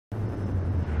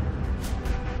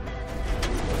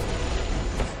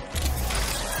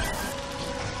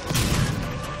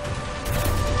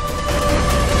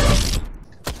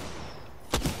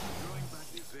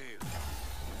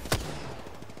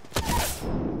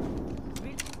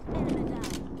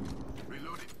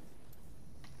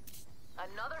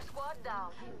Another squad down.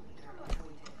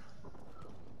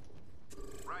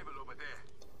 Rival over there.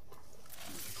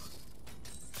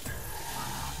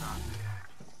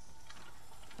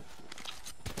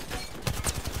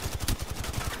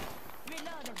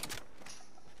 Reloading.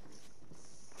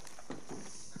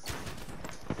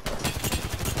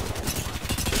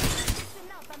 Listen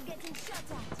up, I'm getting shot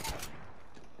at.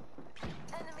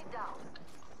 Enemy down.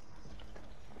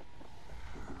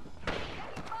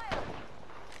 Taking fire.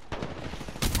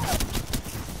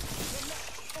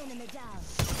 Enemy down.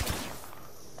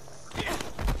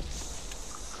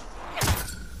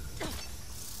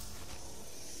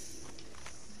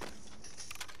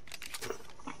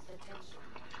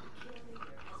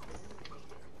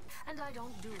 And I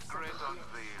don't do so. Threat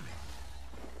unveiling.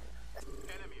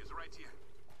 Enemy is right here.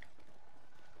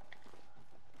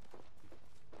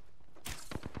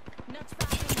 Not far.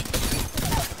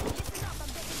 Listen up, I'm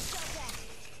getting shot at.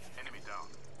 Enemy down.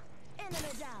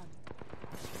 Enemy down.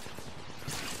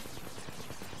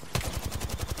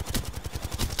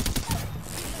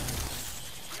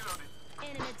 Reloading.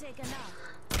 Enemy taken out.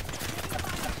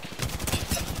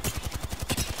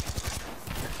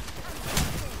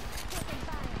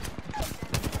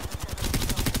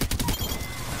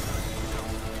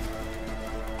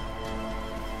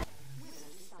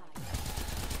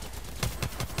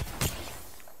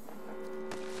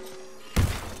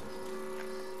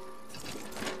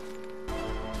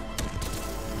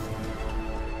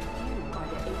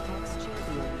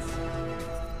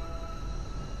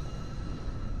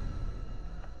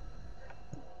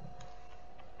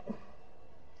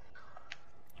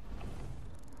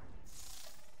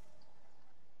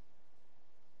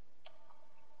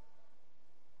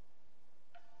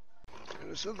 And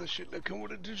this other shit that come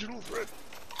with a digital threat.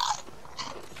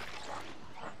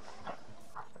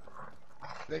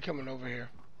 They coming over here.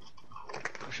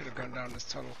 We should have gone down this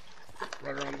tunnel.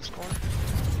 Right around this corner.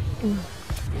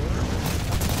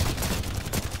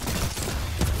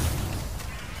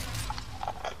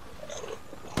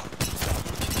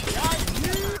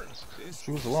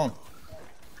 She was alone.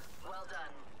 Well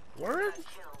done. Word?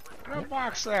 Where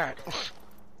box that?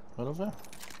 Right over there.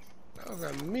 That was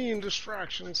a mean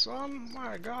distraction, son.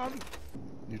 My God.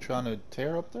 You trying to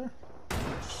tear up there?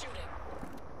 Shooting.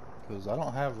 Cause I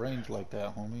don't have range like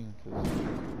that, homie. 'Cause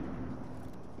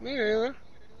Me neither.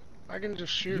 I can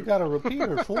just shoot. you got a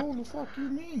repeater, fool. The fuck you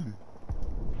mean?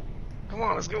 Come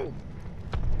on, let's go.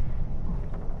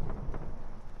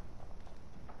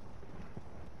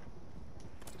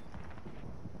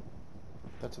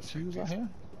 That's a fuse out here.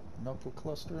 Knuckle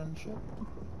cluster and shit.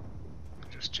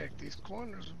 Just check these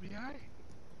corners, will be alright.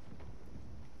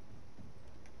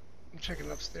 I'm checking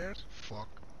upstairs.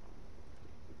 Fuck.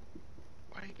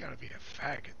 Why you gotta be a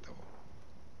faggot though?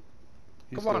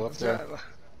 He's Come still on, up there. Zara.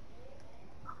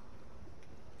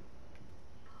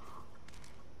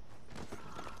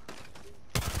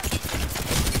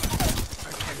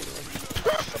 I can't even.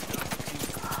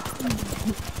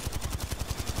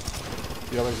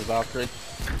 The others are Valkyrie.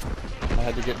 I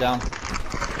had to get down.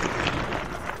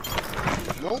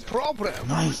 No problem.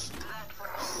 Nice.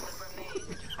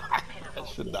 That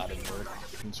should not have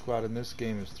worked. And squad in this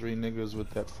game is 3 niggas with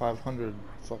that 500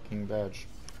 fucking badge.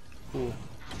 Cool.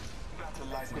 Fucking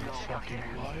life.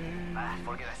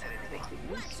 Forget I said anything.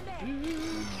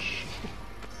 Bitch.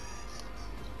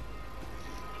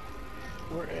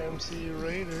 We're MC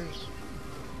Raiders.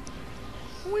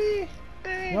 We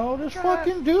ain't No, this got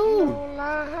fucking dude. no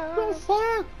life. The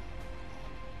fuck?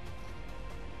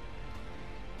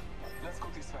 Let's go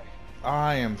this way.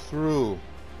 I am through.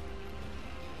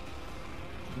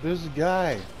 This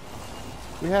guy.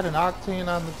 We had an Octane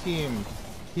on the team.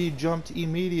 He jumped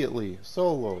immediately.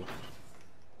 Solo.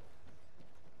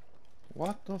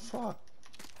 What the fuck?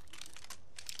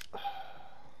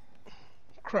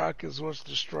 Crack is what's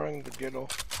destroying the ghetto.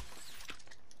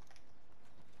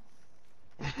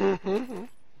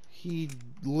 He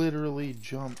literally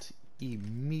jumped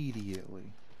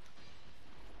immediately.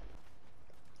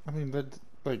 I mean, that,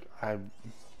 like,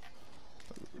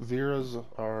 Vera's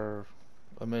are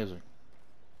amazing.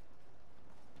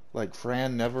 Like,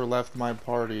 Fran never left my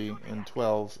party in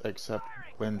 12 except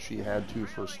when she had to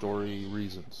for story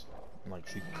reasons. Like,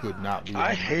 she could not be.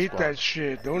 I hate that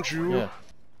shit, don't you? Yeah.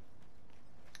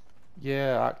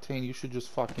 Yeah, Octane, you should just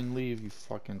fucking leave, you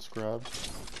fucking scrub.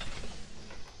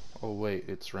 Oh wait,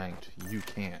 it's ranked. You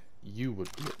can't. You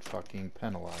would get fucking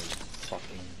penalized,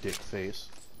 fucking dick face.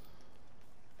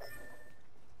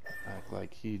 Act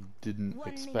like he didn't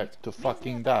expect to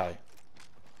fucking die.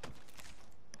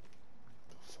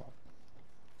 The fuck?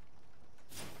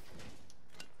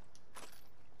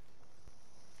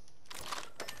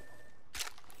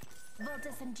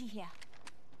 Assault SMG here.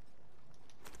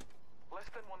 Less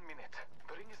than 1 minute.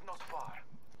 The ring is not far.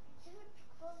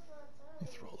 You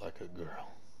throw like a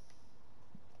girl.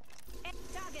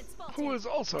 Target spotted. Who is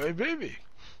also a baby.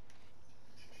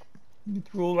 You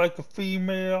throw like a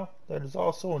female that is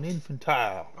also an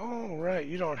infantile. Oh, right.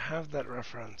 You don't have that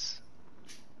reference.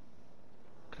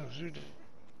 Because you did.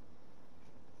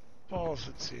 Balls,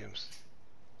 it seems.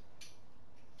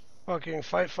 Fucking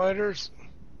fighters.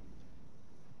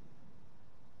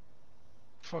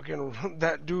 Fucking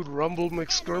that dude Rumble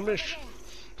McSkirmish.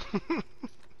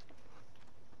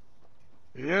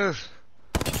 Yes.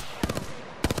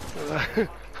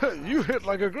 You hit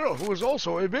like a girl who is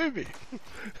also a baby.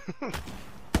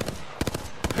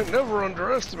 Never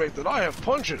underestimate that I have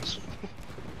punches.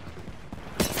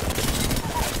 Taking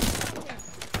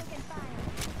fire.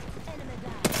 Enemy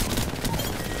down.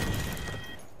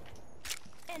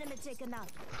 Enemy taken out.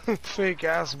 Fake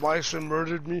ass bison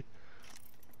murdered me.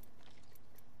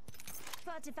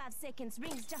 45 seconds.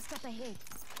 Rings just up ahead.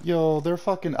 Yo, their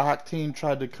fucking Octane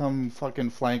tried to come fucking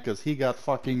flank us. He got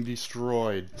fucking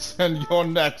destroyed. Send your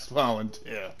next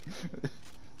volunteer.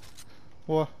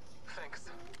 What? Thanks.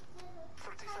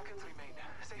 30 seconds remain.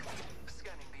 Safety.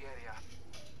 Scanning the area.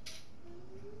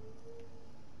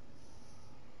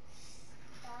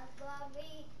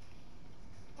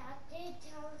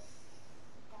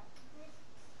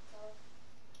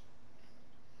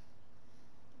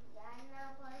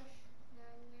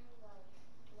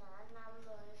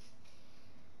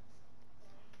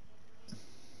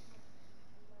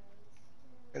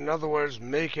 In other words,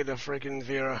 make it a freaking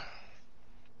Vera.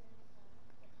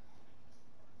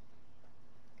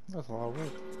 That's a lot of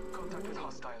work. Contact with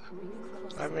hostile.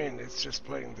 I mean, it's just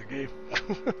playing the game.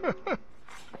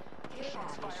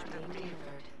 Shots fired at me.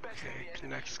 Back to the Okay, enemy.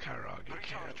 next Karagi camp.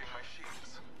 Recharging my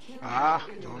shields. Ah,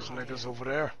 those niggas over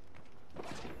there.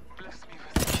 Bless me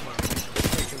with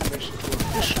Taking mission to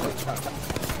officially tap.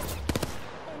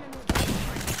 Enemy down.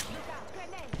 Look out.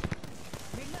 Grenade.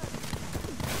 Reload.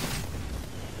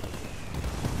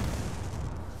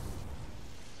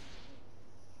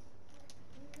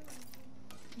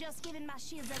 Just giving my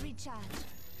shields a recharge.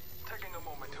 taking a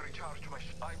moment to recharge my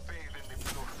I bathe in the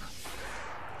blood.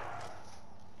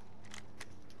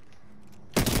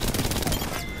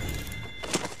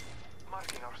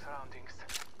 Marking our surroundings.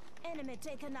 Enemy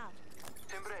taken out.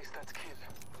 Embrace that kill.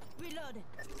 Reloaded.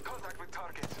 Contact with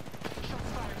target. Shots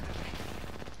fired at me.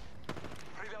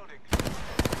 Reloading.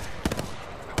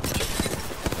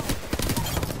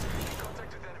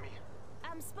 Contact with enemy.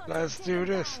 I'm spotted. Let's do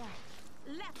Taking this. fire.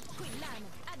 Left quick line.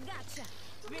 I gotcha.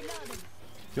 Reloading.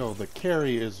 Yo, the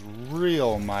carry is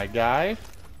real, my guy.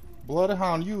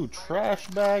 Bloodhound, you trash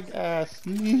bag ass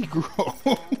Negro.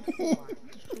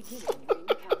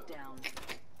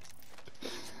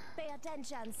 Pay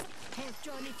attention. Help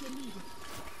join if you need it.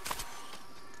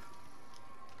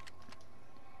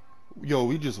 Yo,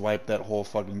 we just wiped that whole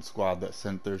fucking squad that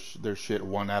sent their shit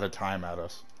one at a time at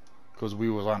us. Cause we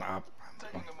was on op.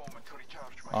 Taking a moment to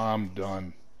recharge my I'm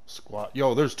done. Squad.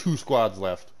 Yo, there's 2 squads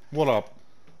left. What up?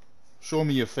 Show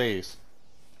me your face.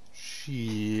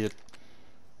 Shit.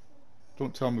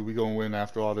 Don't tell me we gonna win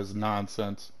after all this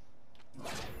nonsense.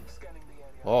 scanning the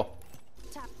area. Oh,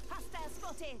 Tap. Hostile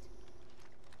spotted.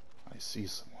 I see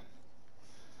someone.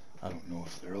 I don't know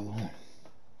if they're alone.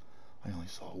 I only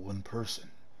saw one person.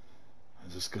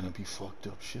 Is this gonna be fucked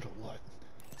up shit or what?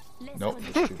 Let's Nope,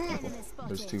 go. there's 2 people. Enemy spotted.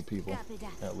 There's 2 people, Copy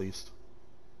that. at least.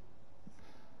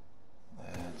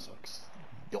 That sucks.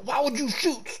 Yo, why would you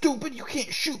shoot, stupid? You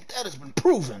can't shoot. That has been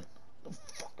proven. The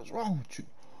fuck is wrong with you?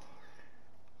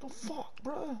 The fuck,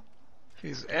 bruh?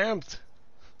 He's amped.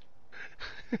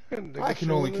 I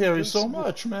can only carry so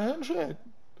much, man. Shit.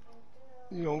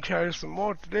 You gonna carry some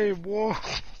more today, boy?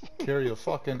 Carry a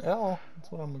fucking L.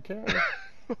 That's what I'm gonna carry.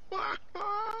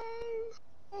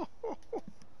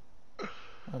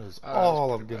 That is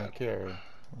all I'm gonna carry.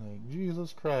 Like,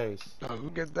 Jesus Christ. Who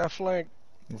get that flank?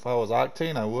 If I was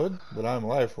Octane, I would, but I'm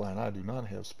Lifeline. I do not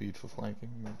have speed for flanking.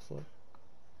 Fuck.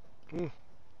 I am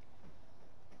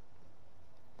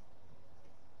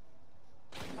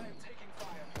taking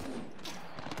fire.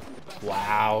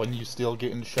 Wow, and you still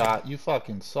getting shot. You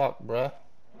fucking suck, bruh.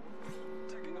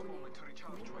 Taking a moment to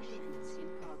recharge my shields.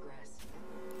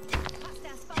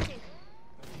 Hostile spotted.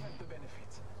 We have the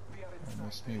benefits. We are Don't inside.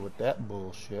 miss me with that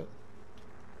bullshit.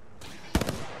 I'm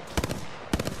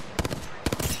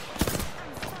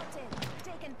spotted.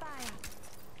 Taking fire.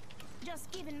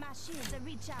 Just giving my shields a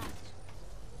recharge.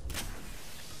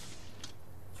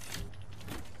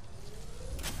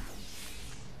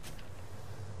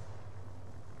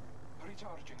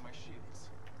 Recharging my shields.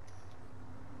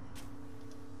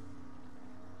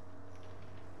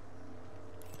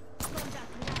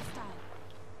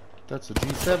 That's a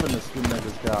G7 this good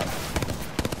nigga's got.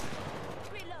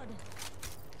 Reloading.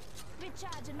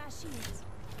 Recharging my shields.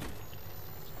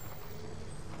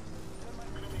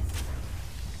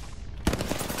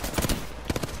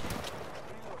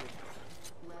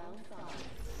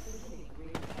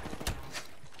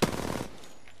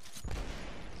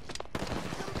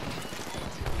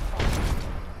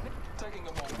 Taking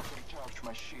a moment to recharge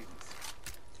my shields.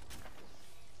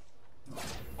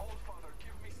 All Father,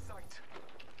 give me sight.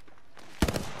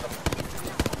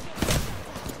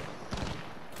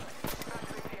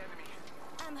 Battling the enemy.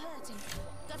 I'm hurting.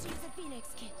 Gotta use the Phoenix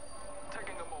kit.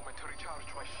 Taking a moment to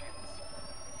recharge my shields.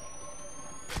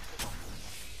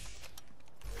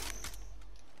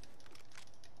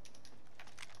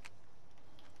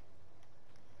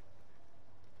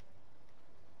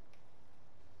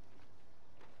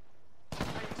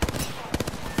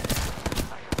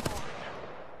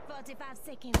 45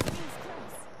 seconds. Rings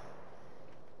close.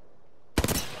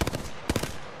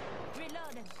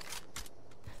 Reloading.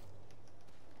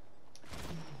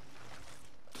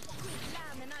 Quick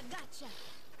line and I gotcha.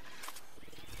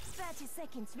 30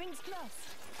 seconds. Rings close.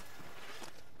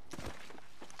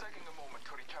 Taking a moment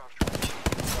to recharge my shields.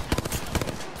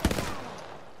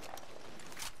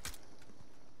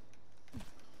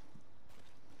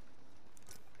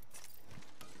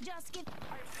 Just give.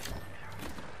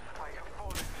 I have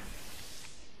fallen.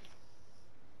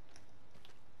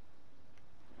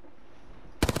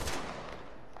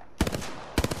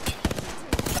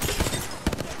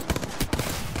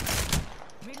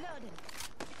 Reloading.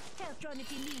 Health drone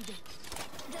if you need it.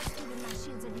 Just giving my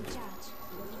shields a recharge.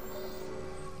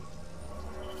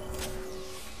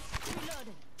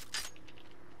 Reloading.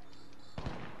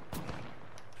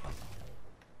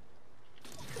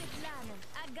 Quick lining.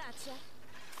 I gotcha.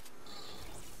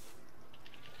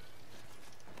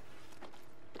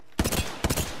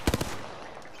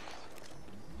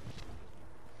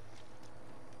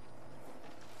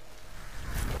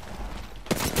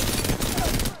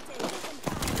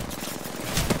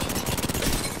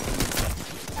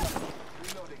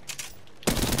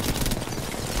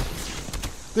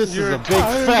 This is a big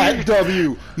fat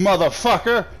W,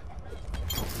 motherfucker!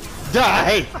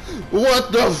 Die!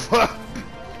 What the fuck?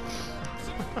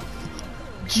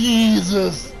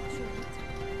 Jesus!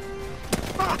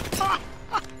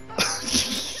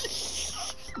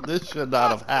 This should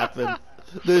not have happened.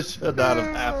 This should not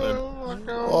have happened.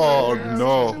 Oh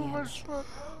no.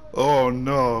 Oh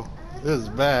no. This is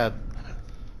bad.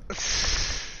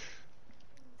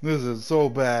 This is so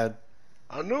bad.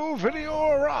 A new video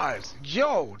arrives.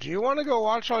 Yo, do you want to go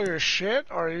watch all your shit,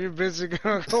 or are you busy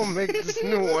gonna go make this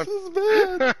new one? This is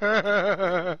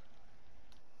bad.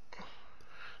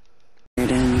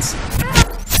 It ends.